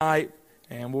tonight,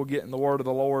 and we'll get in the Word of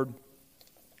the Lord,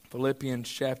 Philippians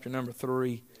chapter number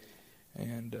 3,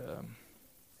 and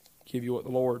give you what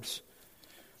the Lord's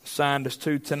assigned us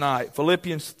to tonight.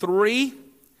 Philippians 3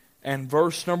 and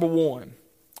verse number 1.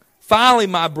 Finally,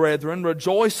 my brethren,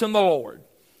 rejoice in the Lord.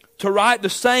 To write the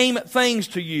same things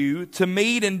to you, to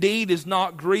me indeed is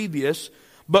not grievous,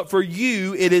 but for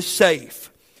you it is safe.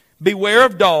 Beware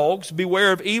of dogs,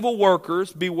 beware of evil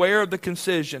workers, beware of the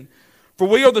concision. For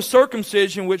we are the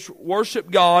circumcision which worship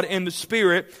God in the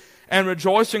Spirit and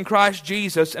rejoice in Christ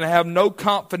Jesus and have no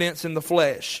confidence in the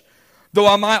flesh. Though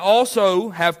I might also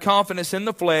have confidence in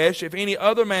the flesh, if any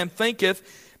other man thinketh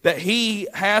that he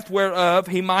hath whereof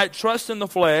he might trust in the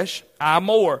flesh, I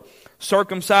more.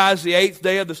 Circumcised the 8th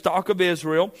day of the stock of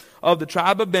Israel, of the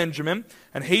tribe of Benjamin,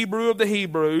 and Hebrew of the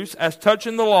Hebrews, as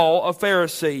touching the law, a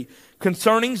Pharisee,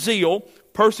 concerning zeal,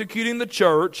 persecuting the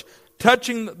church,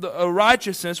 touching the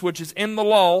righteousness which is in the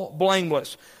law,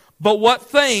 blameless. But what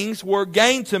things were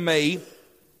gained to me,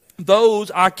 those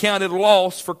I counted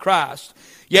loss for Christ.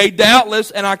 Yea,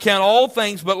 doubtless, and I count all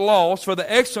things but loss for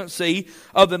the excellency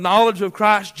of the knowledge of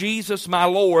Christ Jesus my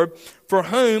Lord, for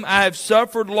whom I have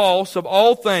suffered loss of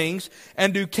all things,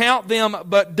 and do count them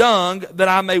but dung, that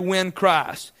I may win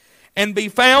Christ, and be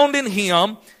found in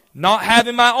Him, not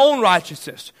having my own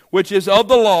righteousness, which is of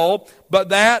the law, but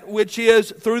that which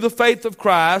is through the faith of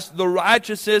Christ, the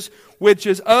righteousness which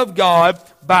is of God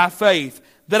by faith,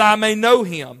 that I may know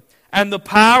Him, and the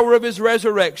power of His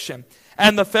resurrection,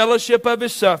 and the fellowship of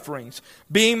His sufferings,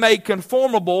 being made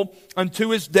conformable unto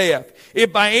His death,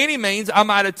 if by any means I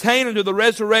might attain unto the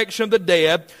resurrection of the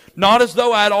dead, not as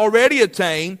though I had already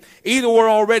attained, either were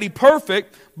already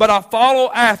perfect, but I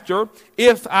follow after,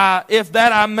 if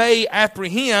that I may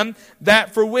apprehend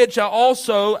that for which I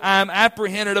also am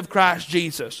apprehended of Christ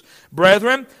Jesus.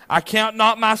 Brethren, I count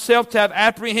not myself to have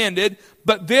apprehended,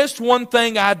 but this one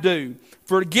thing I do,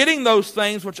 forgetting those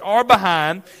things which are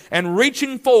behind, and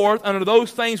reaching forth unto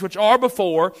those things which are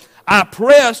before, I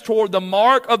press toward the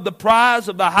mark of the prize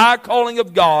of the high calling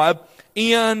of God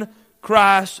in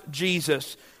Christ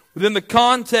Jesus. Within the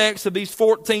context of these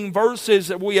 14 verses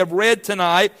that we have read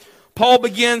tonight, Paul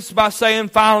begins by saying,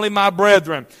 finally, my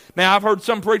brethren. Now, I've heard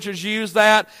some preachers use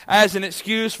that as an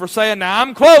excuse for saying, now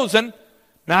I'm closing.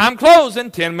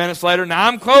 10 minutes later, now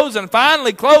I'm closing,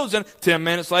 finally closing, 10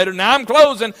 minutes later, now I'm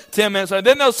closing, 10 minutes later.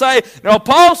 Then they'll say, no,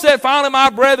 Paul said, finally, my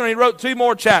brethren, he wrote 2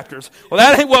 more chapters. Well,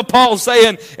 that ain't what Paul's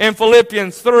saying in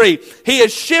Philippians 3. He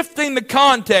is shifting the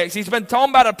context. He's been talking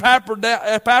about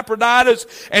Epaphroditus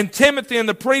and Timothy in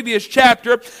the previous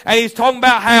chapter, and he's talking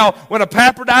about how when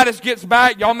Epaphroditus gets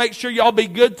back, y'all make sure y'all be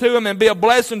good to him and be a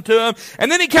blessing to him.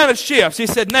 And then he kind of shifts. He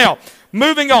said, now,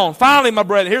 moving on. Finally, my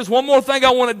brethren, here's one more thing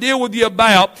I want to deal with you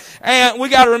about. And we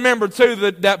got to remember, too,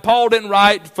 that Paul didn't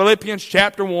write Philippians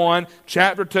chapter 1,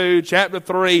 chapter 2, chapter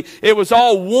 3. It was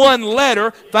all one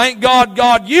letter. Thank God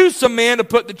God used some men to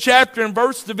put the chapter and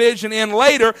verse division in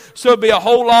later, so it'd be a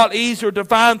whole lot easier to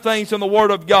find things in the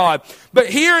Word of God. But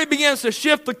here he begins to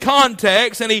shift the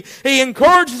context, and he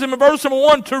encourages him in verse number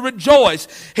 1 to rejoice.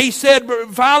 He said,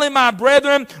 finally, my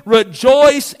brethren,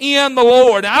 rejoice in the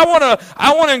Lord. And I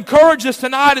want to encourage us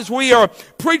tonight as we are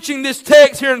preaching this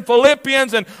text here in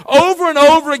Philippians, and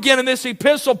over again in this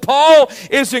epistle, Paul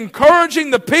is encouraging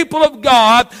the people of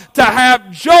God to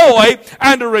have joy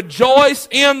and to rejoice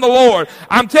in the Lord.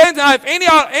 I'm telling you tonight,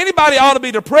 if anybody ought to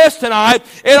be depressed tonight,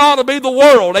 it ought to be the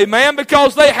world, amen,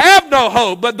 because they have no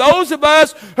hope. But those of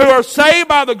us who are saved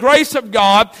by the grace of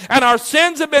God and our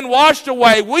sins have been washed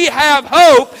away, we have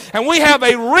hope, and we have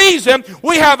a reason,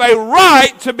 we have a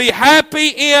right to be happy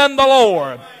in the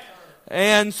Lord.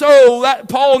 And so that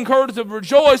Paul encourages them to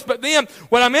rejoice. But then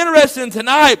what I'm interested in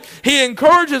tonight, he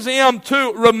encourages them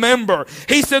to remember.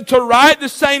 He said, to write the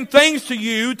same things to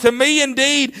you, to me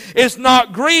indeed is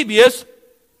not grievous,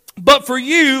 but for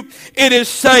you it is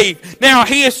safe. Now,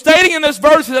 he is stating in this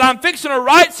verse that I'm fixing to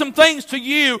write some things to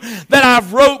you that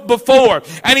I've wrote before.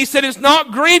 And he said it's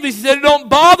not grievous. He said it don't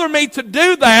bother me to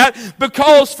do that,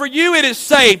 because for you it is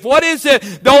safe. What is it?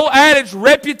 The old adage,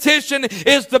 repetition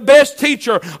is the best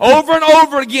teacher. Over and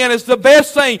over again is the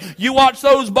best thing. You watch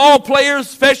those ball players,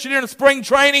 especially during spring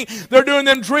training, they're doing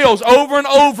them drills over and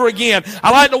over again.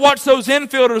 I like to watch those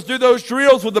infielders do those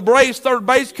drills with the Braves third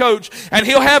base coach, and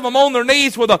he'll have them on their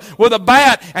knees with a with a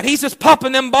bat, and he's just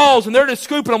popping them balls, and they're just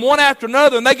scooping them one after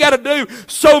another, and they got to do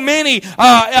so many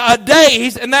a day.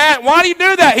 Why do you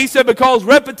do that? He said, because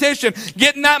repetition,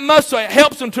 getting that muscle, it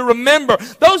helps them to remember.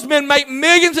 Those men make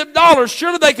millions of dollars.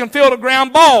 Surely they can field a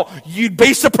ground ball. You'd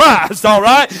be surprised, all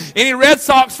right? Any Red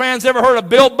Sox fans ever heard of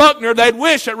Bill Buckner? They'd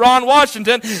wish that Ron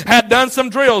Washington had done some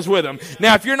drills with him.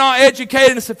 Now, if you're not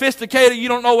educated and sophisticated, you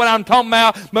don't know what I'm talking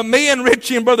about, but me and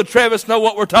Richie and Brother Travis know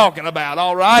what we're talking about,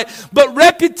 all right? But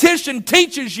repetition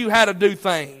teaches you how to do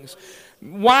things.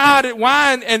 Why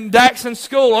in Daxon's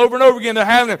school over and over again they're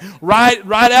having him write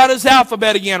out his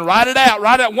alphabet again, write it out.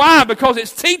 Why? Because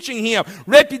it's teaching him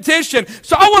repetition.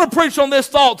 So I want to preach on this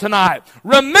thought tonight.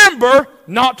 Remember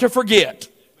not to forget.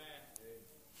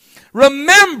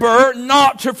 Remember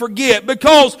not to forget,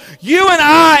 because you and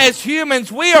I as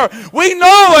humans, we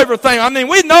know everything. I mean,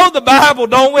 we know the Bible,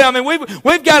 don't we? I mean,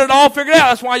 we've got it all figured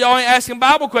out. That's why y'all ain't asking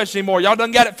Bible questions anymore. Y'all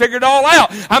done got it figured all out.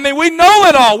 I mean, we know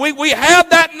it all. We have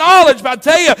that knowledge. But I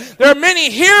tell you, there are many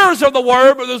hearers of the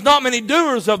word, but there's not many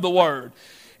doers of the word.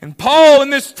 And Paul in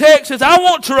this text says, I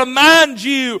want to remind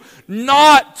you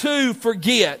not to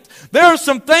forget. There are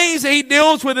some things that he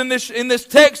deals with in this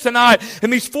text tonight,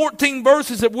 in these 14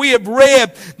 verses that we have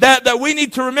read, that we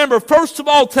need to remember. First of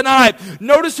all tonight,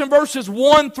 notice in verses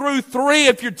 1 through 3,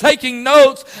 if you're taking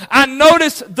notes, I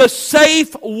notice the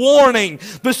safe warning.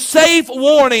 The safe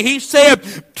warning. He said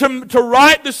to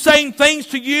write the same things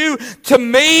to you, to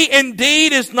me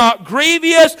indeed is not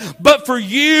grievous, but for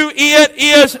you it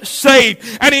is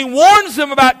safe. And he warns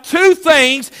them about two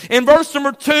things in verse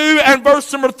number 2 and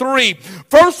verse number 3.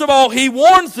 First of all, he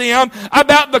warns them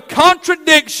about the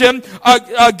contradiction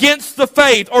against the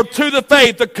faith, or to the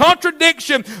faith. The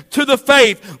contradiction to the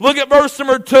faith. Look at verse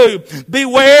number 2.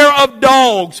 Beware of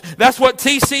dogs. That's what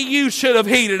TCU should have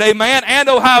heeded, amen? And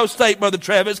Ohio State, Brother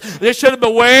Travis. They should have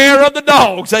beware of the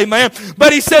dogs, amen?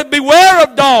 But he said, beware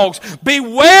of dogs.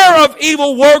 Beware of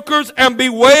evil workers, and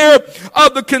beware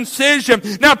of the concision.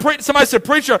 Now, somebody said,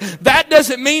 preacher, that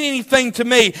doesn't mean anything to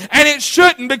me. And it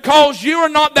shouldn't, because you are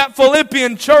not that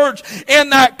Philippian church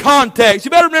in that context.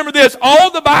 You better remember this.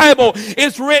 All the Bible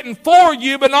is written for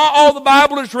you, but not all the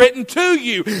Bible is written to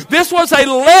you. This was a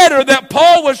letter that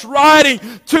Paul was writing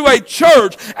to a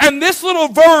church. And this little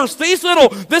verse,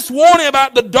 this warning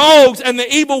about the dogs and the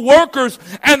evil workers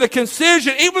and the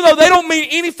concision, even though they don't mean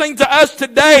anything to us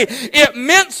today, it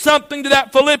meant something to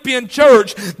that Philippian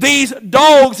church. These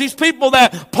dogs, these people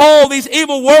that Paul, these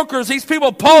evil workers, these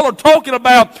people Paul are talking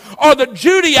about are the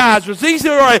Judaizers. These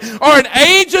are an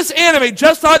ageist enemy,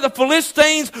 just like the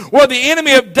Philistines were the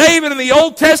enemy of David in the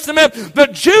Old Testament. The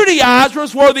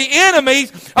Judaizers were the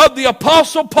enemies of the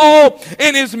Apostle Paul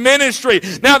in his ministry.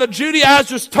 Now, the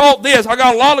Judaizers taught this. I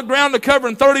got a lot of ground to cover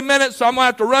in 30 minutes, so I'm going to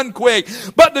have to run quick.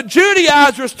 But the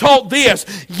Judaizers taught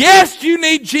this. Yes, you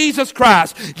need Jesus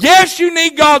Christ. Yes, you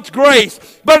need God's grace.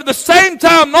 But at the same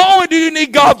time, not only do you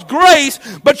need God's grace,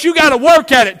 but you got to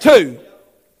work at it too.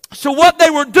 So what they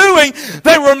were doing,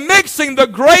 they were mixing the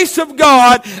grace of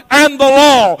God and the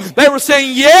law. They were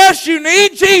saying, yes, you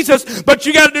need Jesus, but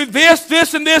you got to do this,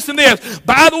 this, and this, and this.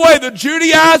 By the way, the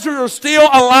Judaizers are still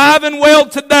alive and well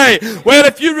today. Well,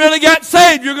 if you really got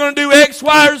saved, you're going to do X,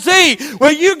 Y, or Z.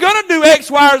 Well, you're going to do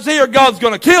X, Y, or Z, or God's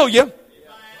going to kill you.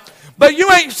 But you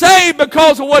ain't saved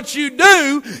because of what you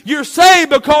do. You're saved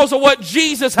because of what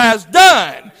Jesus has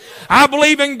done. I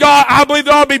believe in God. I believe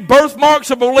there ought to be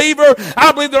birthmarks of a believer.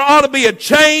 I believe there ought to be a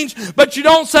change. But you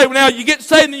don't say, well, now you get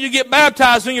saved and you get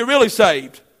baptized and you're really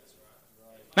saved.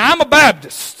 Now, I'm a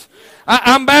Baptist.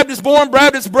 I'm Baptist born,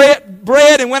 Baptist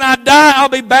bred, and when I die, I'll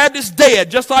be Baptist dead,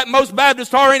 just like most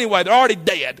Baptists are anyway. They're already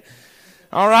dead.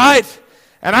 All right?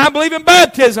 And I believe in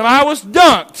baptism. I was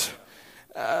dunked.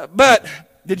 But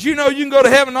did you know you can go to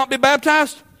heaven and not be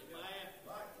baptized?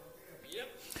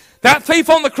 That thief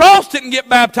on the cross didn't get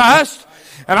baptized.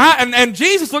 And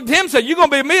Jesus looked at him and said, you're going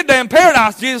to be with me today in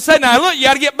paradise. Jesus said, now look, you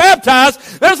got to get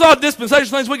baptized. There's a lot of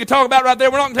dispensational things we could talk about right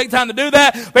there. We're not going to take time to do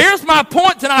that. But here's my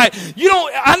point tonight.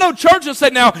 I know churches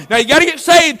say now you got to get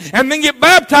saved and then get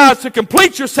baptized to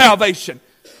complete your salvation.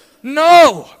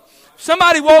 No.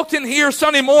 Somebody walked in here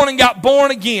Sunday morning, got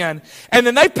born again, and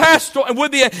then they passed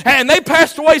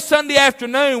away Sunday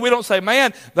afternoon. We don't say,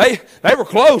 man, they were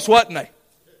close, wasn't they?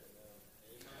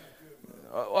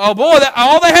 Oh boy,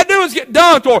 all they had to do was get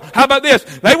dunked. Or how about this?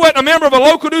 They weren't a member of a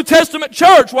local New Testament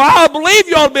church. Well, I believe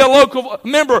you ought to be a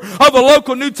member of a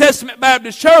local New Testament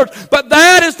Baptist church. But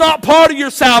that is not part of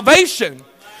your salvation.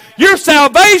 Your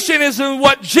salvation is in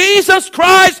what Jesus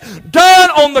Christ done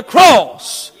on the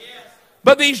cross.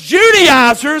 But these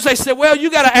Judaizers, they said, well, you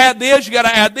got to add this, you got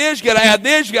to add this, you got to add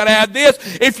this, you got to add this,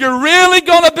 if you're really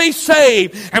going to be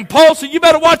saved. And Paul said, you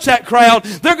better watch that crowd.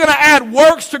 They're going to add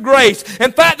works to grace.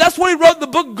 In fact, that's what he wrote the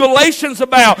book of Galatians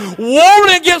about,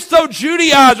 warning against those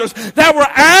Judaizers that were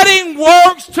adding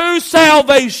works to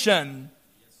salvation.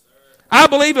 I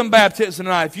believe in baptism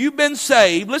tonight. If you've been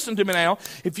saved, listen to me now.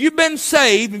 If you've been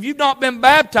saved, if you've not been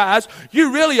baptized,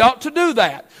 you really ought to do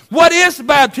that. What is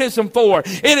baptism for?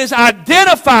 It is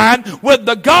identifying with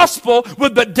the gospel,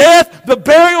 with the death, the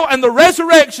burial, and the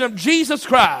resurrection of Jesus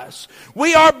Christ.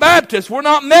 We are Baptists. We're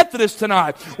not Methodists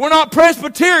tonight. We're not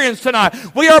Presbyterians tonight.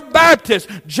 We are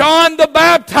Baptists. John the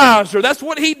Baptizer, that's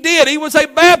what he did. He was a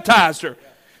baptizer.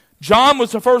 John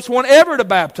was the first one ever to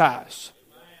baptize.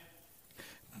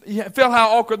 You feel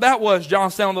how awkward that was. John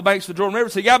standing on the banks of the Jordan River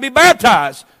and said, you got to be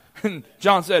baptized. And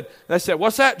John said, they said,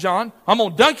 what's that, John? I'm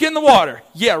going to dunk you in the water.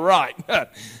 Yeah, right.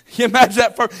 You imagine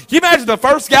that you imagine the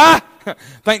first guy?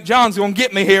 Think John's going to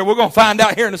get me here. We're going to find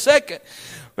out here in a second.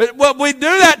 But well, we do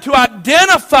that to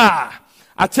identify.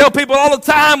 I tell people all the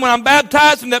time when I'm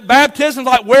baptizing that baptism is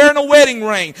like wearing a wedding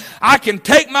ring. I can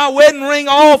take my wedding ring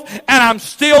off and I'm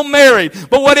still married.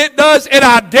 But what it does, it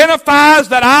identifies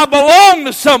that I belong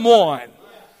to someone.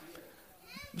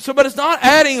 So, but it's not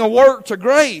adding a work to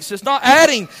grace. It's not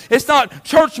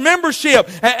church membership.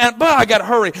 But I got to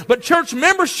hurry. But church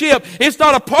membership is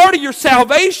not a part of your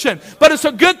salvation, but it's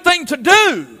a good thing to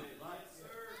do.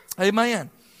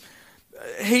 Amen.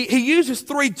 He uses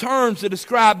three terms to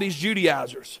describe these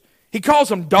Judaizers. He calls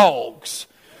them dogs.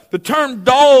 The term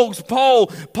dogs,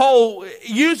 Paul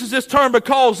uses this term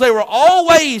because they were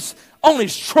always on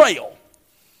his trail.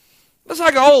 That's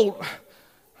like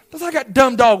that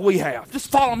dumb dog we have. Just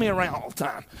follow me around all the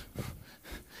time.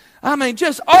 I mean,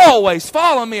 just always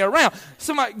follow me around.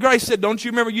 Grace said, don't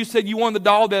you remember you said you wanted the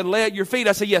dog that lay at your feet?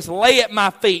 I said, yes, lay at my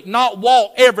feet, not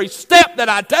walk every step that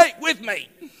I take with me.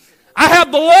 I have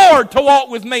the Lord to walk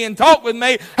with me and talk with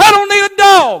me. I don't need a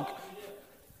dog.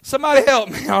 Somebody help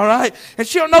me, all right? And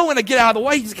she don't know when to get out of the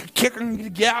way. You just got to kick her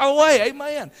and get out of the way.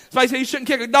 Amen. Somebody said you shouldn't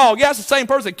kick a dog. Yeah, it's the same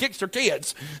person that kicks their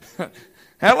kids.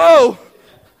 Hello?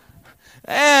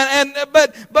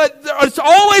 But it's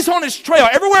always on his trail.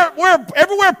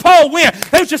 Everywhere Paul went,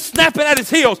 they was just snapping at his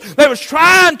heels. They was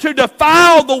trying to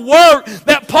defile the work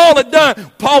that Paul had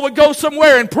done. Paul would go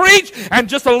somewhere and preach, and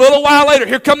just a little while later,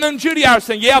 here come them Judaizers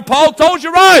saying, yeah, Paul told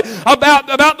you right about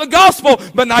the gospel,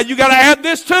 but now you got to add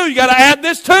this too. You got to add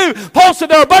this too. Paul said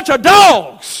they're a bunch of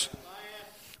dogs.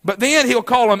 But then he'll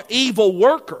call them evil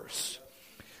workers.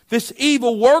 This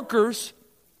evil workers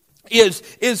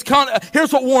is kind of,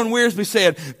 here's what Warren Wiersbe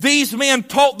said. These men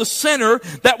taught the sinner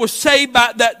that was saved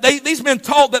by these men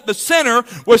taught that the sinner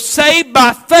was saved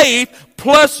by faith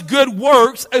plus good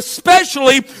works,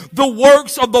 especially the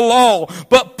works of the law.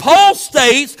 But Paul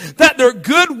states that their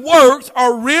good works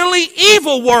are really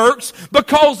evil works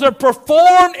because they're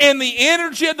performed in the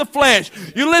energy of the flesh.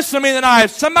 You listen to me tonight.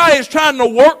 If somebody is trying to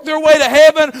work their way to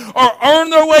heaven or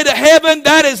earn their way to heaven,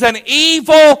 that is an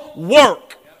evil work.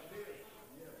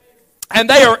 And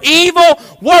they are evil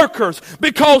workers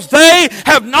because they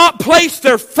have not placed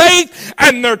their faith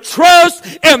and their trust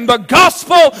in the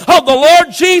gospel of the Lord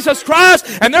Jesus Christ.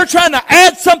 And they're trying to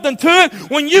add something to it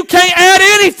when you can't add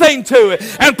anything to it.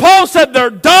 And Paul said they're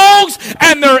dogs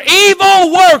and they're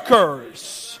evil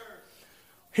workers.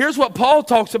 Here's what Paul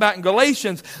talks about in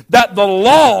Galatians, that the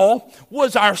law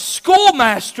was our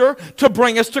schoolmaster to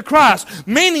bring us to Christ.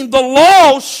 Meaning the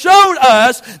law showed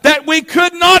us that we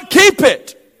could not keep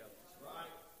it.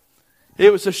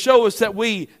 It was to show us that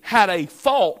we had a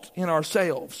fault in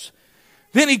ourselves.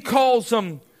 Then he calls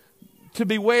them to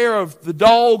beware of the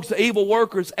dogs, the evil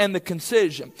workers, and the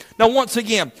concision. Now, once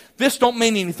again, this don't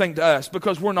mean anything to us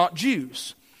because we're not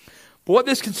Jews. But what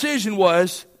this concision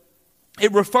was,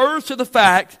 it refers to the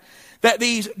fact that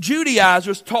these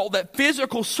Judaizers taught that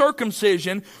physical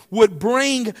circumcision would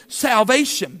bring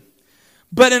salvation.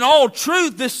 But in all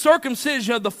truth, this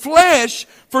circumcision of the flesh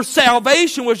for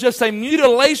salvation was just a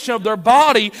mutilation of their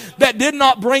body that did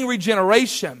not bring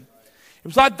regeneration. It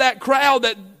was like that crowd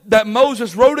that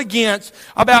Moses wrote against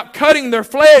about cutting their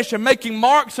flesh and making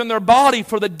marks in their body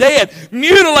for the dead,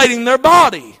 mutilating their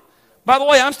body. By the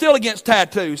way, I'm still against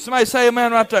tattoos. Somebody say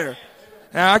amen right there.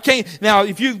 Now I can't. Now,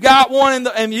 if you've got one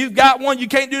you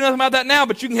can't do nothing about that now,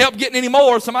 but you can help getting any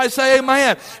more. Somebody say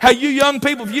amen. Hey, you young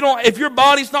people, if your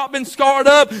body's not been scarred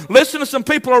up, listen to some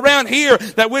people around here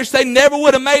that wish they never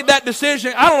would have made that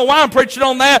decision. I don't know why I'm preaching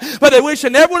on that, but they wish they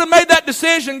never would have made that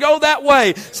decision. Go that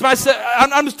way. Somebody say,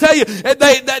 I'm just telling you,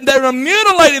 they're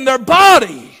mutilating their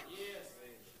body.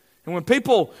 And when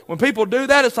people do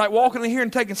that, it's like walking in here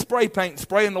and taking spray paint and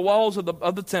spraying the walls of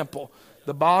the temple.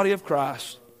 the body of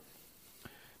Christ.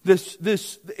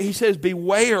 He says,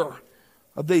 beware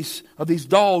of these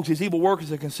dogs, these evil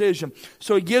workers of concision.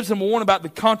 So he gives them a warning about the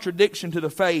contradiction to the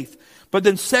faith. But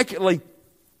then secondly,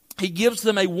 he gives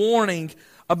them a warning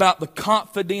about the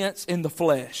confidence in the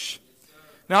flesh.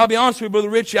 Now I'll be honest with you, Brother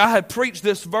Richie, I had preached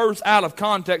this verse out of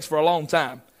context for a long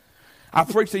time. I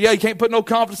preached that, you can't put no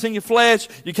confidence in your flesh.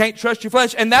 You can't trust your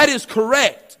flesh. And that is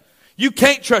correct. You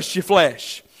can't trust your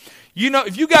flesh. You know,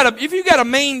 if you got a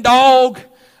mean dog,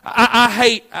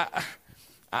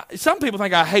 some people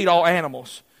think I hate all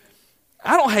animals.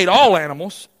 I don't hate all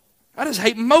animals. I just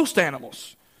hate most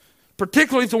animals,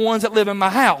 particularly the ones that live in my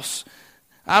house.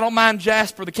 I don't mind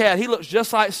Jasper the cat. He looks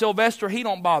just like Sylvester. He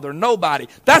don't bother nobody.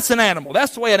 That's an animal.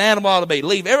 That's the way an animal ought to be.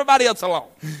 Leave everybody else alone.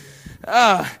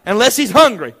 Unless he's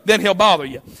hungry, then he'll bother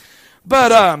you.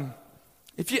 But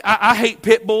I hate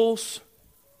pit bulls.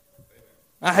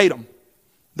 I hate them.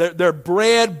 They're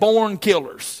bred-born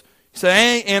killers. You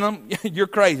say, ain't in them. You're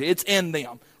crazy. It's in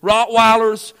them.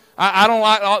 Rottweilers, I don't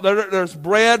like. There's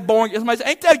bred-born. Somebody say,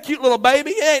 ain't that a cute little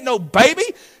baby? It ain't no baby.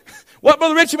 What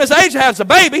Brother Richie Miss Asia has a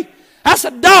baby. That's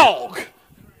a dog.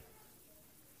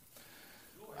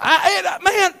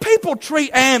 Man, people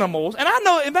treat animals, and I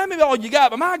know it may be all you got,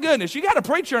 but my goodness, you got a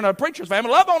preacher in a preacher's family.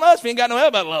 Love on us if you ain't got no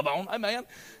hell but love on. Amen.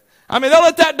 I mean, they'll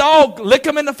let that dog lick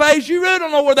them in the face. You really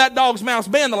don't know where that dog's mouth's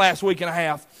been the last week and a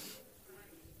half.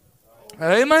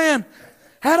 Amen.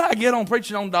 How did I get on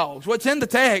preaching on dogs? Well, it's in the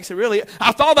text.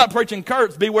 I thought about preaching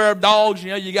Kurt's beware of dogs. You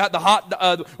know, you got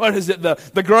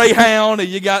the greyhound, and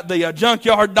you got the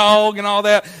junkyard dog and all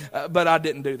that. But I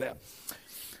didn't do that.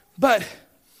 But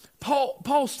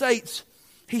Paul states,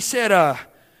 he said, I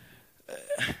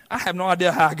have no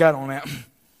idea how I got on that.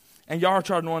 And y'all are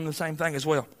trying to know the same thing as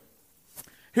well.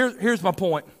 Here's my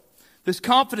point. This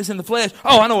confidence in the flesh.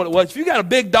 Oh, I know what it was. If you got a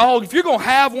big dog, if you're going to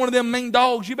have one of them mean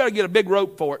dogs, you better get a big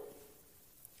rope for it.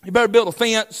 You better build a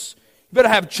fence. You better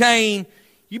have a chain.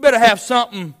 You better have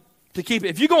something to keep it.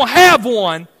 If you're going to have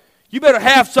one, you better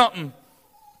have something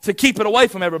to keep it away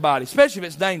from everybody, especially if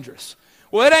it's dangerous.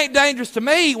 Well, it ain't dangerous to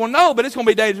me. Well, no, but it's going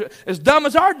to be dangerous. As dumb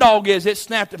as our dog is, it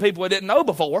snapped at people it didn't know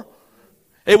before.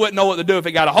 It wouldn't know what to do if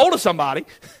it got a hold of somebody.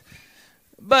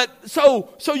 But so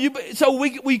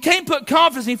we can't put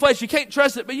confidence in flesh. You can't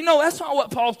trust it. But you know, that's not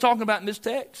what Paul's talking about in this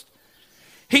text.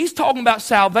 He's talking about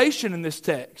salvation in this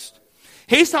text.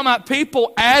 He's talking about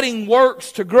people adding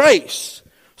works to grace.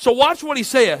 So watch what he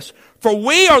says. For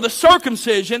we are the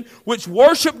circumcision which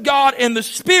worship God in the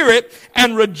Spirit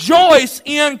and rejoice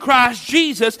in Christ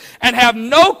Jesus and have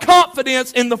no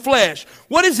confidence in the flesh.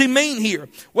 What does he mean here?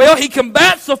 Well, he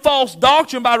combats the false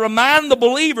doctrine by reminding the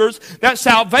believers that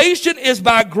salvation is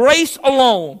by grace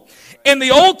alone. In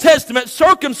the Old Testament,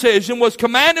 circumcision was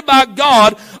commanded by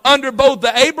God under both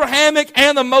the Abrahamic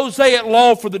and the Mosaic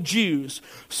law for the Jews.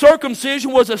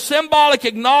 Circumcision was a symbolic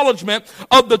acknowledgement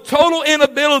of the total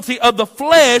inability of the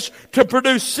flesh to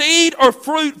produce seed or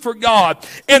fruit for God.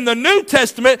 In the New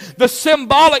Testament, the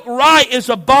symbolic rite is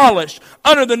abolished.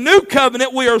 Under the New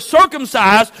Covenant, we are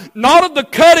circumcised not of the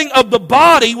cutting of the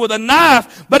body with a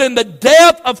knife, but in the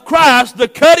death of Christ, the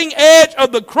cutting edge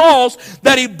of the cross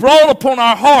that He brought upon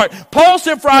our heart. Paul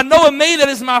said, for I know in me that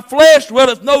is my flesh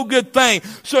dwelleth no good thing.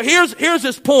 So here's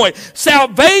his point.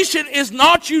 Salvation is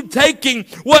not you taking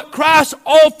what Christ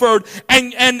offered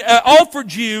and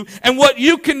offered you and what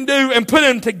you can do and put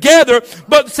them together,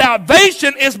 but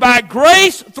salvation is by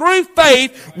grace through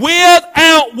faith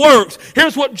without works.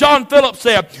 Here's what John Phillips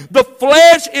said. The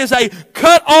flesh is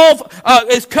cut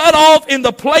off in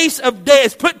the place of death.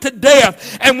 It's put to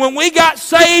death. And when we got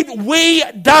saved, we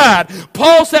died.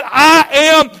 Paul said, I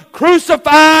am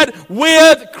crucified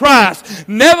with Christ.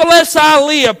 Nevertheless I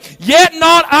live, yet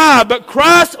not I, but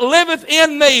Christ liveth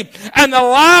in me. And the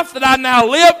life that I now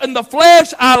live in the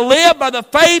flesh, I live by the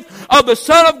faith of the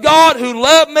Son of God who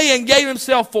loved me and gave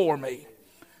Himself for me.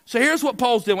 So here's what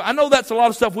Paul's doing. I know that's a lot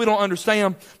of stuff we don't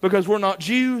understand because we're not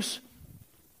Jews.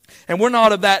 And we're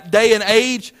not of that day and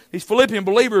age. These Philippian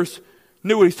believers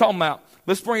knew what he's talking about.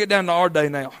 Let's bring it down to our day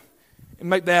now and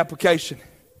make the application.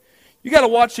 You got to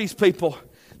watch these people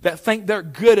that think they're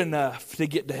good enough to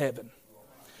get to heaven.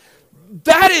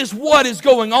 That is what is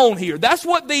going on here. That's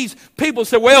what these people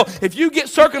say. Well, if you get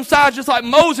circumcised just like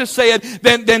Moses said,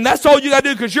 then that's all you got to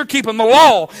do because you're keeping the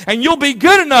law and you'll be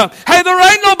good enough. Hey, there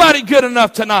ain't nobody good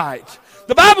enough tonight.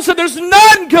 The Bible said there's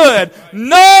none good.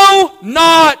 No,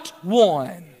 not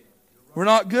one. We're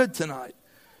not good tonight.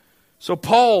 So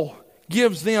Paul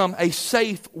gives them a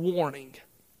safe warning.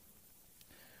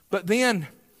 But then,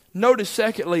 notice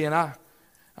secondly, and I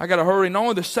got to hurry, not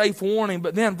only the safe warning,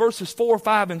 but then verses 4,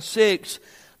 5, and 6,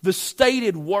 the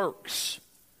stated works.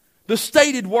 the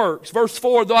stated works. Verse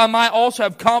 4, though I might also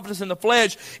have confidence in the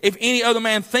flesh, if any other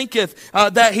man thinketh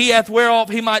that he hath whereof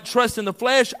he might trust in the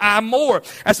flesh, I more.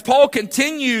 As Paul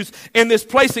continues in this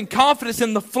placing confidence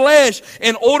in the flesh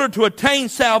in order to attain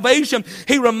salvation,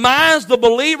 he reminds the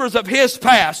believers of his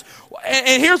past.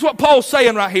 And here's what Paul's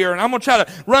saying right here, and I'm going to try to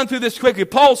run through this quickly.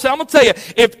 Paul said, I'm going to tell you,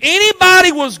 if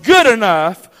anybody was good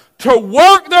enough to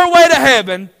work their way to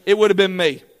heaven, it would have been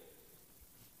me.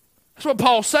 That's what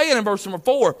Paul's saying in verse number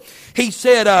 4. He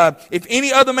said, if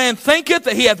any other man thinketh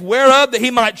that he hath whereof that he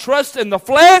might trust in the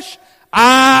flesh,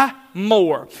 I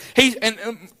more.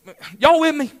 Y'all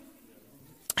with me?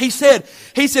 He said,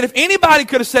 if anybody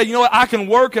could have said, you know what, I can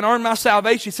work and earn my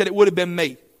salvation, he said it would have been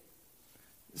me.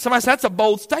 Somebody said, that's a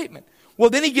bold statement. Well,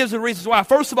 then he gives the reasons why.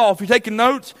 First of all, if you're taking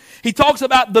notes, he talks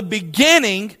about the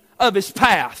beginning of his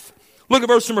path. Look at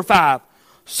verse number 5.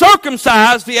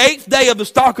 Circumcised the 8th day of the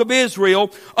stock of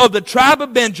Israel, of the tribe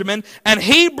of Benjamin, and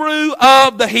Hebrew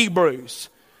of the Hebrews.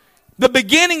 The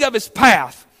beginning of his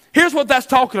path. Here's what that's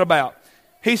talking about.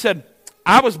 He said,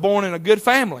 I was born in a good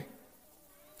family.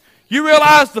 You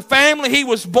realize the family he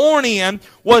was born in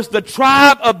was the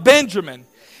tribe of Benjamin.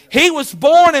 He was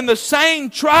born in the same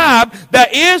tribe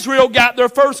that Israel got their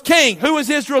first king. Who was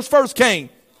Israel's first king?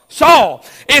 Saul.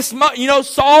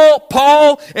 Saul,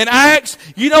 Paul, and Acts,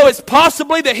 it's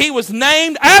possibly that he was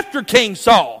named after King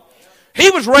Saul. He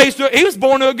was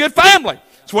born to a good family.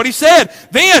 That's what he said.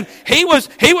 Then he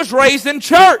was raised in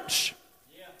church.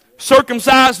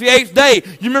 Circumcised the 8th day.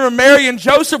 You remember Mary and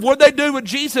Joseph? What did they do with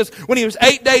Jesus when he was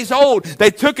 8 days old?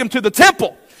 They took him to the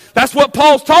temple. That's what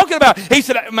Paul's talking about. He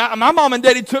said, my mom and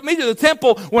daddy took me to the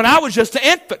temple when I was just an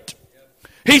infant.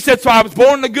 He said, so I was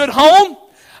born in a good home.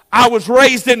 I was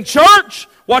raised in church.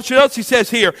 Watch what else he says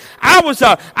here. I was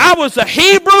a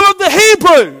Hebrew of the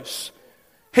Hebrews.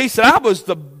 He said, I was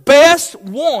the best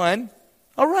one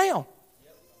around.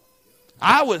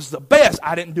 I was the best.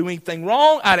 I didn't do anything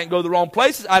wrong. I didn't go to the wrong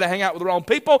places. I didn't hang out with the wrong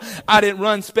people. I didn't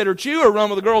run, spit, or chew, or run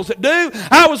with the girls that do.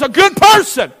 I was a good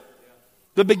person.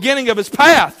 The beginning of his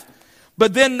path.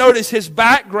 But then notice his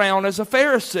background as a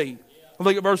Pharisee.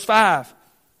 Look at verse 5.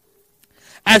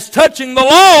 As touching the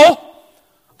law,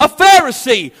 a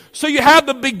Pharisee. So you have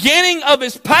the beginning of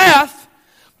his path,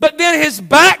 but then his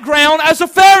background as a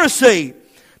Pharisee.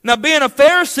 Now, being a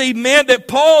Pharisee meant that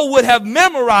Paul would have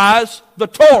memorized the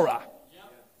Torah.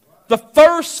 The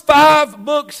first 5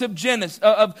 books of Genesis,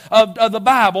 of the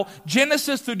Bible,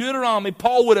 Genesis through Deuteronomy,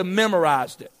 Paul would have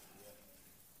memorized it.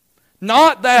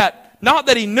 Not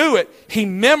that he knew it, he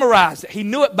memorized it. He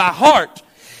knew it by heart.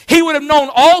 He would have known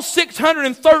all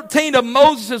 613 of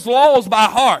Moses' laws by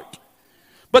heart.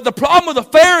 But the problem with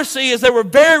the Pharisees is they were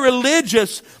very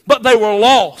religious, but they were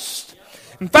lost.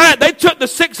 In fact, they took the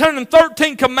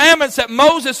 613 commandments that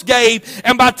Moses gave,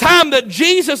 and by the time that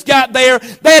Jesus got there,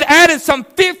 they had added some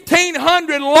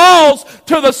 1,500 laws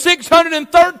to the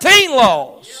 613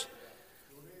 laws.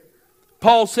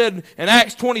 Paul said in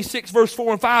Acts 26, verse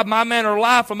 4 and 5, my manner of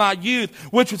life from my youth,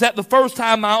 which was at the first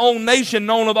time my own nation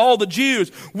known of all the Jews,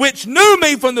 which knew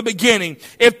me from the beginning,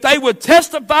 if they would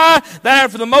testify that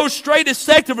after the most straightest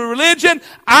sect of a religion,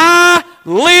 I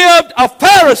lived a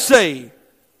Pharisee.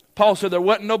 Paul said there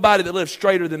wasn't nobody that lived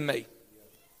straighter than me.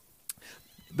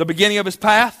 The beginning of his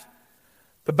path,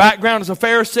 the background as a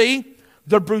Pharisee,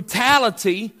 the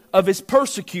brutality of his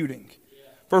persecuting.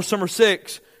 Verse number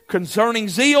 6, concerning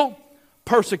zeal,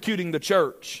 persecuting the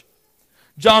church.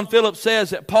 John Phillips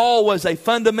says that Paul was a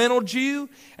fundamental Jew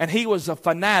and he was a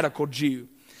fanatical Jew.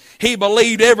 He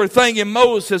believed everything in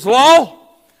Moses' law,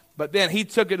 but then he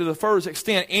took it to the furthest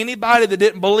extent. Anybody that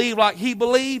didn't believe like he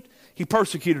believed, he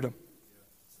persecuted them.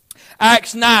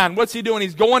 Acts 9, what's he doing?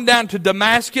 He's going down to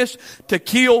Damascus to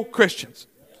kill Christians.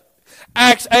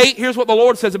 Acts 8, here's what the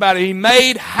Lord says about it. He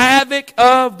made havoc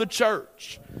of the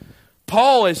church.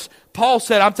 Paul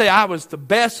said, I'm telling you, I was the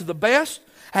best of the best.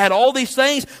 I had all these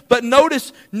things, but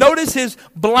notice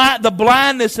the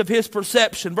blindness of his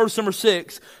perception. Verse number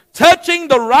 6. Touching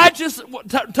the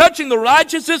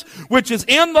righteousness which is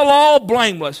in the law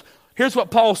blameless. Here's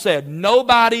what Paul said.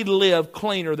 Nobody lived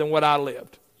cleaner than what I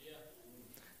lived.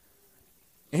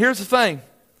 And here's the thing.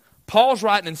 Paul's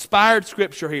writing inspired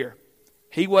scripture here.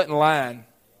 He wasn't lying.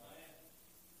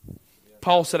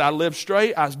 Paul said, I lived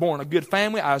straight. I was born in a good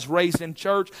family. I was raised in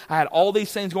church. I had all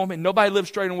these things going for me. Nobody lived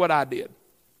straighter than what I did.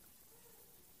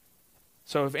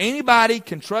 So if anybody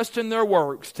can trust in their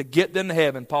works to get them to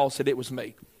heaven, Paul said it was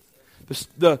me.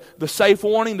 The safe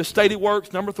warning, the stated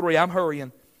works, number 3, I'm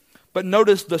hurrying. But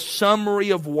notice the summary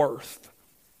of worth.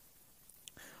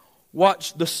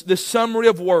 Watch this summary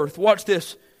of worth. Watch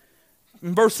this.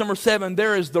 In verse number 7,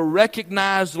 there is the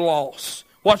recognized loss.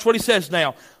 Watch what he says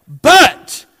now.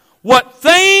 But what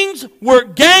things were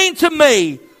gained to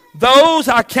me, those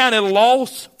I counted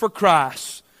loss for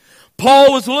Christ.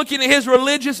 Paul was looking at his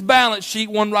religious balance sheet,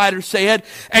 one writer said,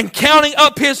 and counting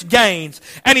up his gains.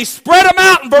 And he spread them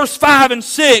out in verse 5 and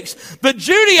 6. The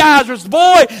Judaizers,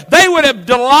 boy, they would have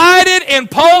delighted in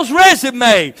Paul's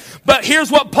resume. But here's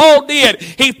what Paul did.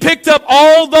 He picked up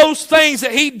all those things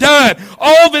that he'd done,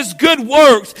 all of his good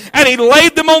works, and he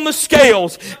laid them on the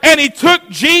scales. And he took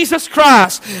Jesus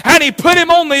Christ, and he put him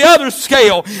on the other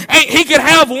scale. And he could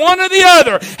have one or the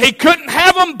other. He couldn't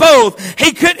have them both.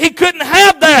 He couldn't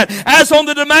have that as on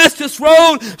the Damascus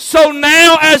road. So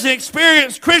now, as an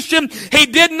experienced Christian, he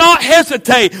did not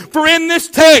hesitate. For in this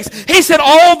text, he said,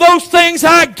 all those things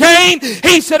I gained,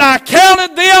 he said, I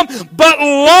counted them, but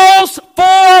lost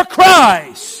for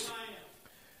Christ.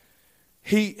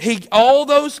 He all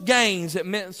those gains that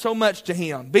meant so much to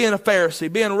him, being a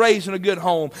Pharisee, being raised in a good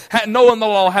home, knowing the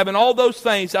law, having all those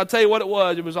things, I'll tell you what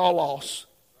it was all loss.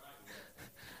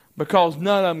 Because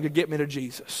none of them could get me to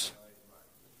Jesus.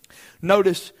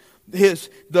 Notice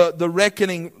the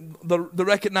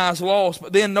recognized loss,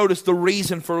 but then notice the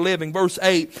reason for living. Verse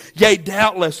 8, yea,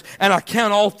 doubtless, and I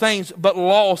count all things but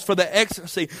loss for the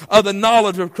excellency of the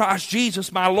knowledge of Christ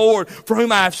Jesus my Lord, for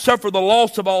whom I have suffered the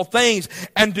loss of all things,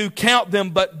 and do count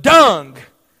them but dung,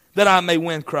 that I may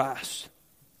win Christ.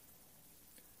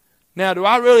 Now, do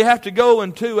I really have to go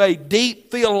into a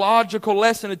deep theological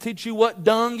lesson to teach you what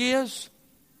dung is?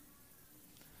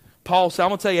 Paul said, I'm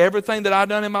going to tell you everything that I've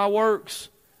done in my works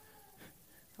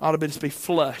ought to just be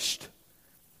flushed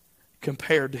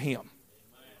compared to him.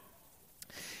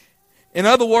 In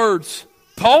other words,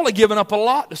 Paul had given up a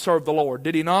lot to serve the Lord,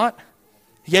 did he not?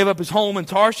 He gave up his home in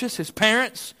Tarshish, his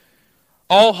parents,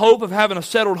 all hope of having a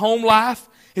settled home life,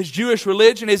 his Jewish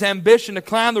religion, his ambition to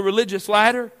climb the religious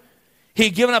ladder. He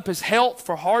had given up his health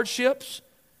for hardships,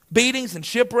 beatings, and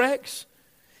shipwrecks.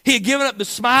 He had given up the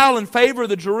smile and favor of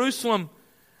the Jerusalem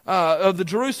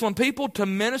people to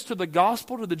minister the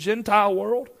gospel to the Gentile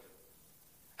world.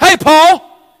 Hey, Paul,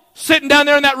 sitting down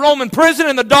there in that Roman prison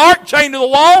in the dark, chained to the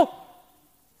wall,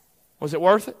 was it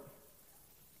worth it?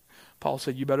 Paul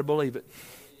said, you better believe it.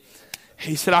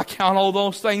 He said, I count all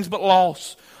those things but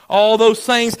loss. All those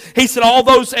things, he said, all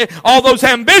those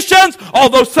ambitions, all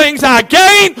those things I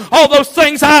gained, all those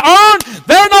things I earned,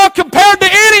 they're not compared to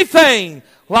anything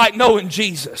like knowing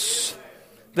Jesus,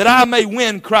 that I may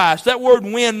win Christ. That word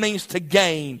win means to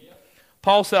gain.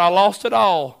 Paul said, I lost it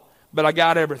all, but I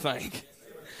got everything.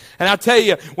 And I tell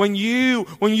you, when you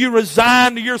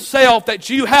resign to yourself that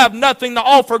you have nothing to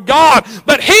offer God,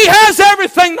 but He has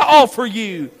everything to offer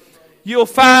you, you'll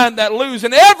find that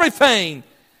losing everything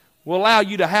will allow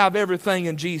you to have everything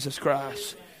in Jesus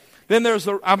Christ. Then there's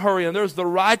the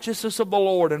righteousness of the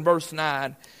Lord in verse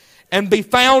 9. And be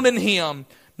found in Him,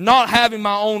 not having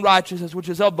my own righteousness, which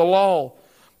is of the law,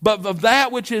 but of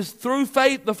that which is through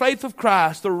faith, the faith of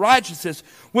Christ, the righteousness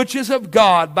which is of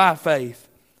God by faith.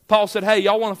 Paul said, hey,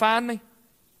 y'all want to find me?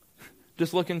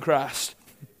 Just look in Christ.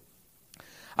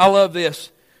 I love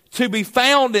this. To be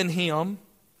found in Him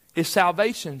is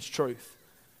salvation's truth.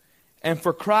 And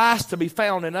for Christ to be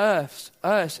found in us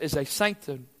is a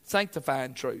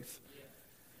sanctifying truth.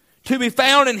 To be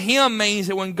found in Him means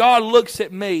that when God looks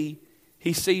at me,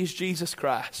 He sees Jesus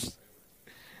Christ.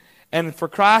 And for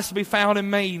Christ to be found in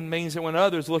me means that when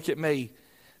others look at me,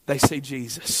 they see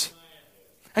Jesus.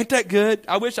 Ain't that good?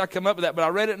 I wish I'd come up with that, but I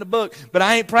read it in the book. But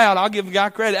I ain't proud. I'll give the guy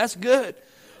credit. That's good.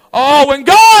 Oh, when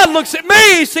God looks at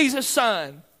me, He sees His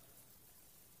Son.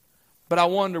 But I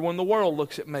wonder, when the world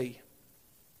looks at me,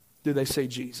 do they see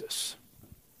Jesus?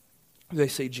 Do they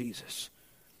see Jesus?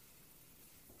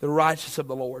 The righteousness of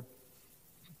the Lord.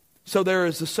 So there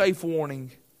is the safe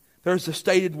warning. There's the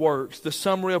stated works, the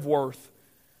summary of worth.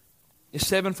 It's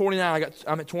 7:49.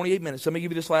 I'm at 28 minutes. Let me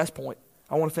give you this last point.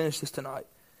 I want to finish this tonight.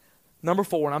 Number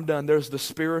 4, and I'm done. There's the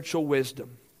spiritual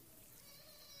wisdom.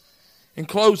 In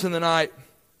closing tonight,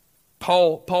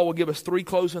 Paul will give us 3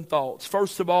 closing thoughts.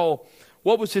 First of all,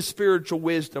 what was his spiritual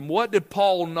wisdom? What did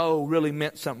Paul know really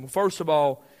meant something? First of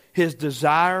all, his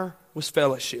desire was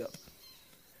fellowship.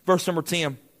 Verse number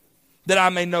 10, that I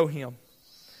may know Him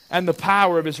and the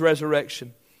power of His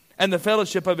resurrection and the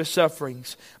fellowship of His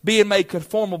sufferings, being made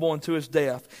conformable unto His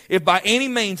death, if by any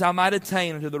means I might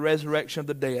attain unto the resurrection of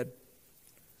the dead.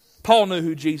 Paul knew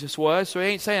who Jesus was, so he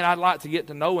ain't saying I'd like to get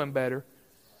to know Him better.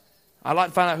 I'd like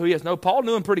to find out who He is. No, Paul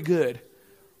knew Him pretty good.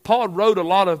 Paul wrote a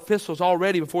lot of epistles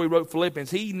already before he wrote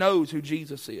Philippians. He knows who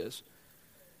Jesus is.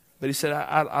 But he said,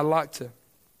 I like to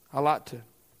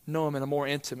know Him in a more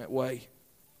intimate way.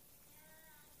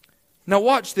 Now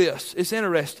watch this. It's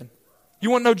interesting. You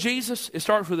want to know Jesus? It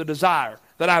starts with a desire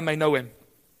that I may know Him.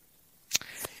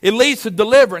 It leads to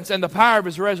deliverance and the power of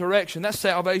His resurrection. That's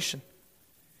salvation.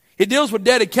 It deals with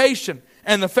dedication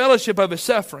and the fellowship of His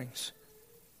sufferings.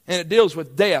 And it deals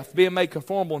with death, being made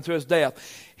conformable unto His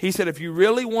death. He said if you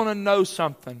really want to know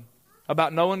something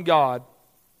about knowing God,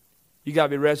 you got to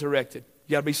be resurrected.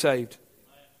 You got to be saved.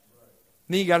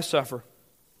 Then you got to suffer.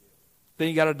 Then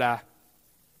you got to die.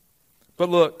 But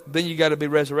look, then you got to be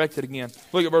resurrected again.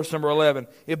 Look at verse number 11.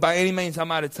 If by any means I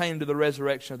might attain to the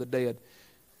resurrection of the dead.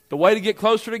 The way to get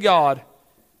closer to God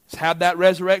is have that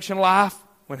resurrection life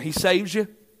when He saves you,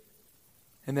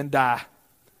 and then die,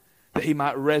 that He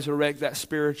might resurrect that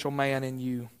spiritual man in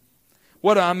you.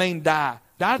 What do I mean die?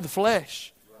 Die to the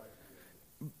flesh.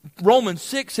 Romans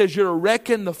 6 says you're to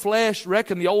reckon the flesh,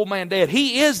 reckon the old man dead.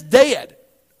 He is dead.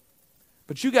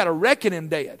 But you got to reckon him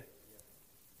dead.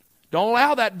 Don't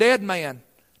allow that dead man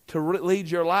to lead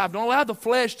your life. Don't allow the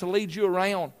flesh to lead you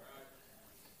around.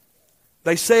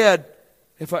 They said,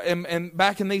 and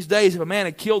back in these days, if a man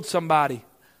had killed somebody,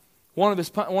 one of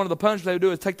the punishments they would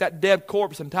do is take that dead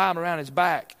corpse and tie him around his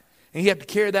back. And he had to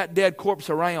carry that dead corpse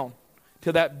around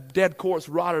till that dead corpse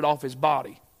rotted off his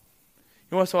body.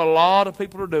 You know what a lot of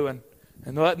people are doing?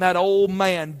 And they're letting that old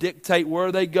man dictate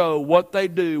where they go, what they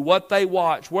do, what they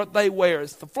watch, what they wear.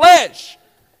 It's the flesh.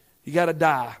 You got to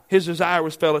die. His desire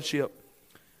was fellowship.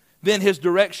 Then his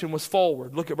direction was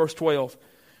forward. Look at verse 12.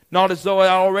 Not as though I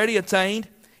already attained,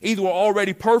 either were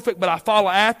already perfect, but I follow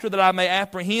after that I may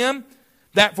apprehend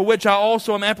that for which I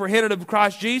also am apprehended of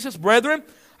Christ Jesus. Brethren,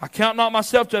 I count not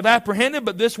myself to have apprehended,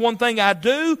 but this one thing I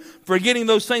do, forgetting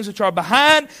those things which are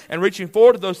behind and reaching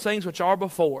forward to those things which are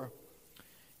before.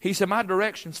 He said, my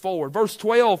direction's forward. Verse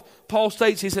 12, Paul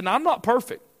states, he said, I'm not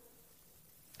perfect.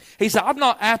 He said, I've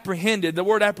not apprehended. The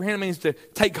word apprehend means to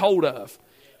take hold of.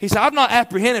 He said, I've not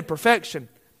apprehended perfection.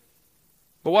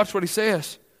 But watch what he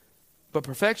says. But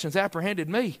perfection's apprehended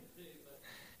me.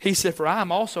 He said, for I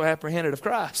am also apprehended of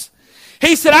Christ.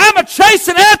 He said, I'm a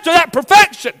chasing after that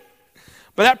perfection.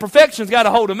 But that perfection's got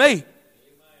a hold of me.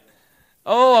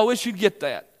 Oh, I wish you'd get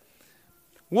that.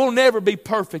 We'll never be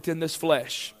perfect in this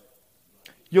flesh.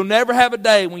 You'll never have a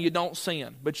day when you don't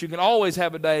sin. But you can always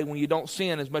have a day when you don't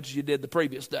sin as much as you did the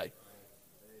previous day.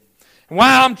 And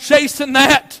while I'm chasing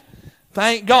that,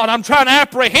 thank God, I'm trying to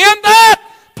apprehend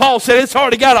that. Paul said, it's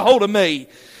already got a hold of me.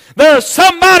 There's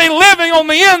somebody living on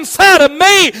the inside of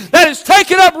me that is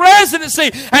taking up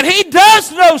residency. And he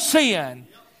does no sin.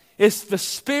 It's the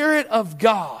Spirit of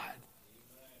God.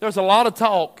 There's a lot of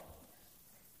talk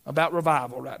about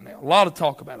revival right now. A lot of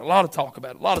talk about it. A lot of talk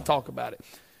about it. A lot of talk about it.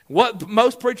 What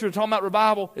most preachers are talking about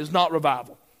revival is not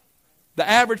revival. The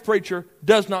average preacher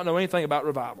does not know anything about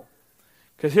revival.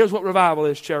 Because here's what revival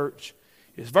is, church.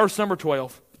 It's verse number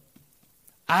 12.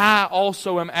 I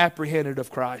also am apprehended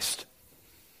of Christ.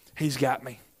 He's got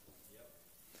me.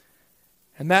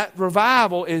 And that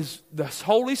revival is the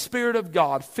Holy Spirit of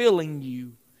God filling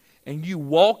you and you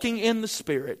walking in the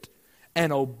Spirit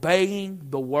and obeying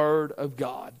the Word of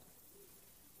God.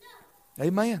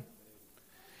 Amen.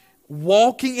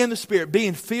 Walking in the Spirit,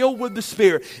 being filled with the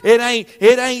Spirit. It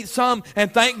ain't some,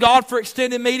 and thank God for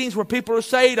extended meetings where people are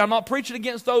saved. I'm not preaching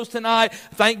against those tonight.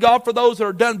 Thank God for those that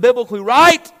are done biblically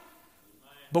right.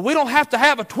 But we don't have to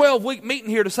have a 12-week meeting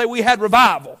here to say we had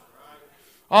revival.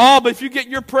 Oh, but if you get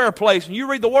in your prayer place and you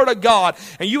read the Word of God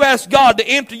and you ask God to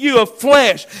empty you of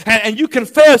flesh and you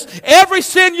confess every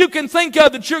sin you can think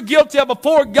of that you're guilty of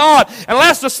before God and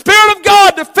ask the Spirit of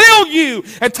God to fill you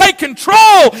and take control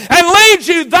and lead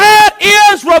you, that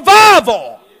is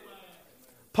revival.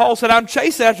 Paul said, I'm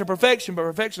chasing after perfection, but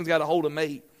perfection's got a hold of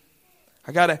me.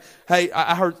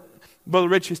 I heard Brother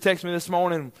Rich has texted me this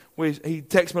morning. He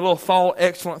texted me a little thought,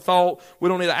 excellent thought. We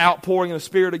don't need an outpouring of the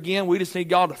Spirit again. We just need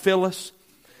God to fill us.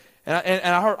 And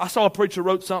I saw a preacher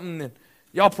wrote something, and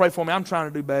y'all pray for me. I'm trying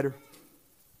to do better.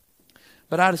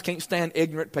 But I just can't stand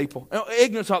ignorant people.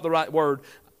 Ignorant's not the right word.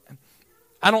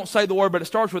 I don't say the word, but it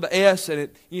starts with an S,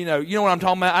 and you know what I'm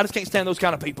talking about. I just can't stand those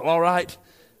kind of people, all right?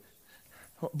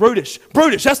 Brutish,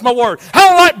 that's my word. I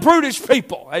don't like brutish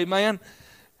people, amen?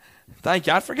 Thank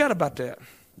you, I forgot about that.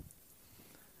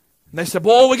 And they said,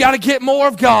 boy, we got to get more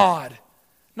of God.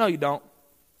 No, you don't.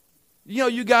 You know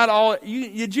you got all.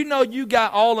 Did you know you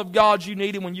got all of God you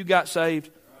needed when you got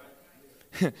saved?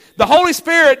 The Holy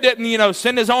Spirit didn't,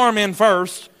 send His arm in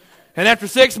first, and after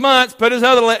 6 months put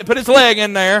His leg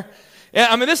in there.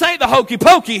 I mean, this ain't the hokey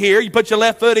pokey here. You put your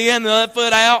left foot in, the left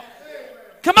foot out.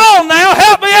 Come on now,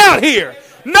 help me out here.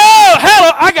 No,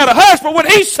 I got a hush, but when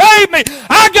He saved me,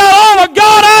 I got all of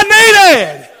God I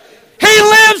needed. He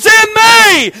lives in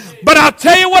me. But I'll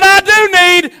tell you what I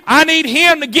do need. I need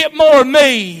Him to get more of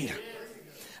me.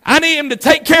 I need Him to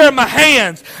take care of my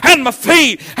hands and my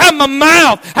feet and my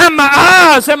mouth and my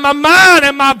eyes and my mind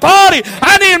and my body.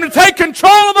 I need Him to take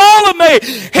control of all of me.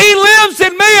 He lives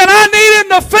in me and I need Him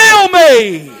to fill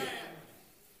me.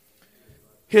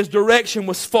 His direction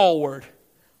was forward.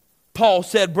 Paul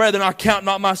said, brethren, I count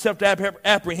not myself to have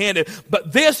apprehended,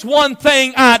 but this one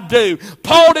thing I do.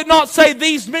 Paul did not say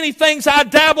these many things I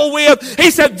dabble with.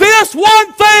 He said, this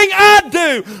one thing I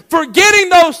do, forgetting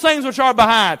those things which are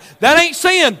behind. That ain't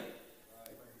sin.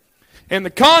 In the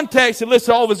context, it lists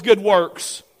all of his good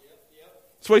works.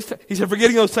 So he said,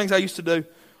 forgetting those things I used to do,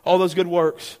 all those good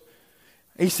works.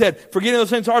 He said, forgetting those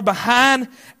things are behind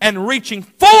and reaching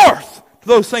forth to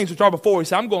those things which are before. He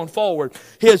said, I'm going forward.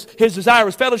 His desire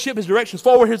was fellowship. His direction was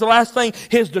forward. Here's the last thing.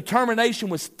 His determination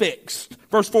was fixed.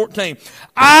 Verse 14.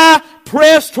 I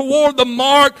press toward the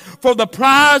mark for the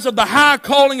prize of the high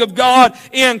calling of God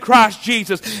in Christ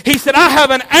Jesus. He said, I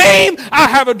have an aim. I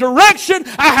have a direction.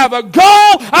 I have a goal.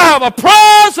 I have a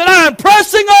prize and I am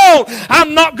pressing on.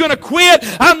 I'm not going to quit.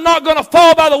 I'm not going to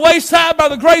fall by the wayside by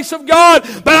the grace of God,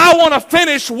 but I want to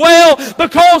finish well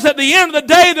because at the end of the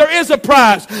day there is a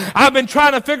prize. I've been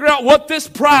trying to figure out what this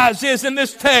prize is in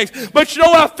this text, but you know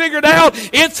what I figured out?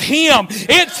 It's Him.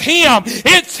 It's Him.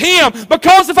 It's Him.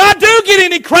 Because if I do get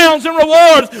any crowns and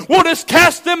rewards, we'll just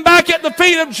cast them back at the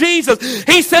feet of Jesus.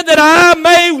 He said that I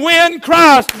may win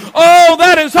Christ. Oh,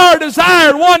 that is our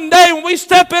desire one day when we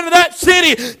step into that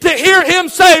city to hear Him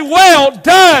say, well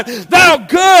done, thou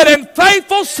good and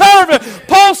faithful servant.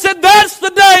 Paul said, that's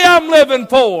the day I'm living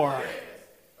for.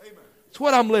 It's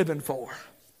what I'm living for.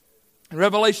 In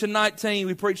Revelation 19,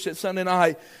 we preached it Sunday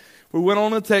night. We went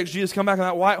on the text, Jesus come back on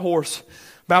that white horse. The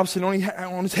Bible said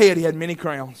on his head He had many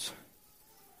crowns.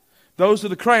 Those are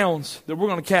the crowns that we're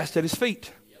going to cast at His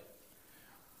feet.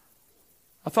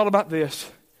 I thought about this.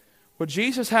 Would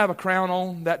Jesus have a crown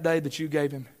on that day that you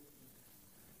gave Him?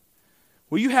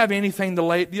 Will you have anything to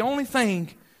lay? The only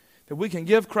thing that we can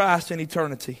give Christ in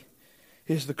eternity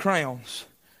is the crowns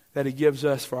that He gives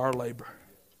us for our labor.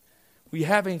 Will you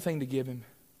have anything to give Him?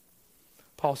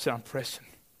 Paul said, I'm pressing.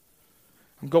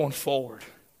 I'm going forward.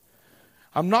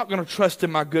 I'm not going to trust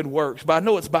in my good works, but I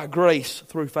know it's by grace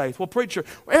through faith. Well, preacher,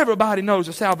 everybody knows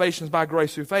that salvation is by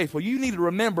grace through faith. Well, you need to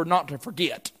remember not to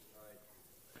forget.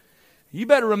 You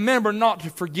better remember not to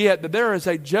forget that there is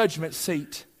a judgment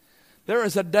seat. There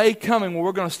is a day coming when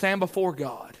we're going to stand before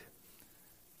God.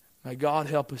 May God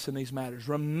help us in these matters.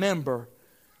 Remember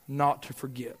not to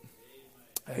forget.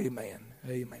 Amen.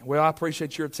 Amen. Well, I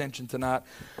appreciate your attention tonight.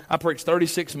 I preached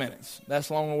 36 minutes. That's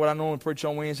longer than what I normally preach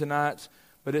on Wednesday nights.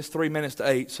 But it's 3 minutes to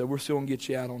 8, so we're still going to get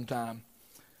you out on time.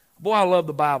 Boy, I love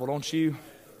the Bible, don't you?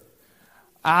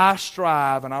 I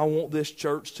strive and I want this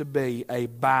church to be a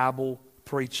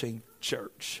Bible-preaching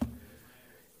church.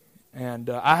 And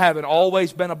I haven't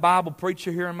always been a Bible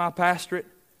preacher here in my pastorate,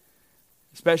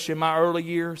 especially in my early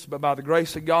years. But by the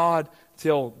grace of God,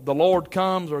 till the Lord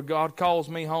comes or God calls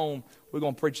me home, we're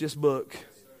going to preach this book.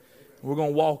 We're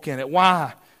going to walk in it.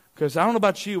 Why? Because I don't know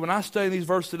about you, when I study these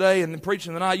verses today and then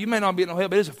preaching tonight, you may not be no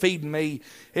help, but it's feeding me.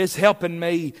 It's helping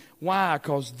me. Why?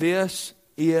 Because this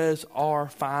is our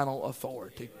final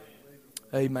authority.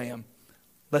 Amen.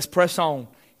 Let's press on.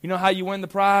 You know how you win the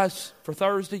prize for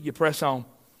Thursday? You press on.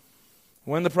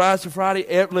 Win the prize for Friday.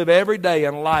 Live every day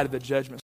in light of the judgment.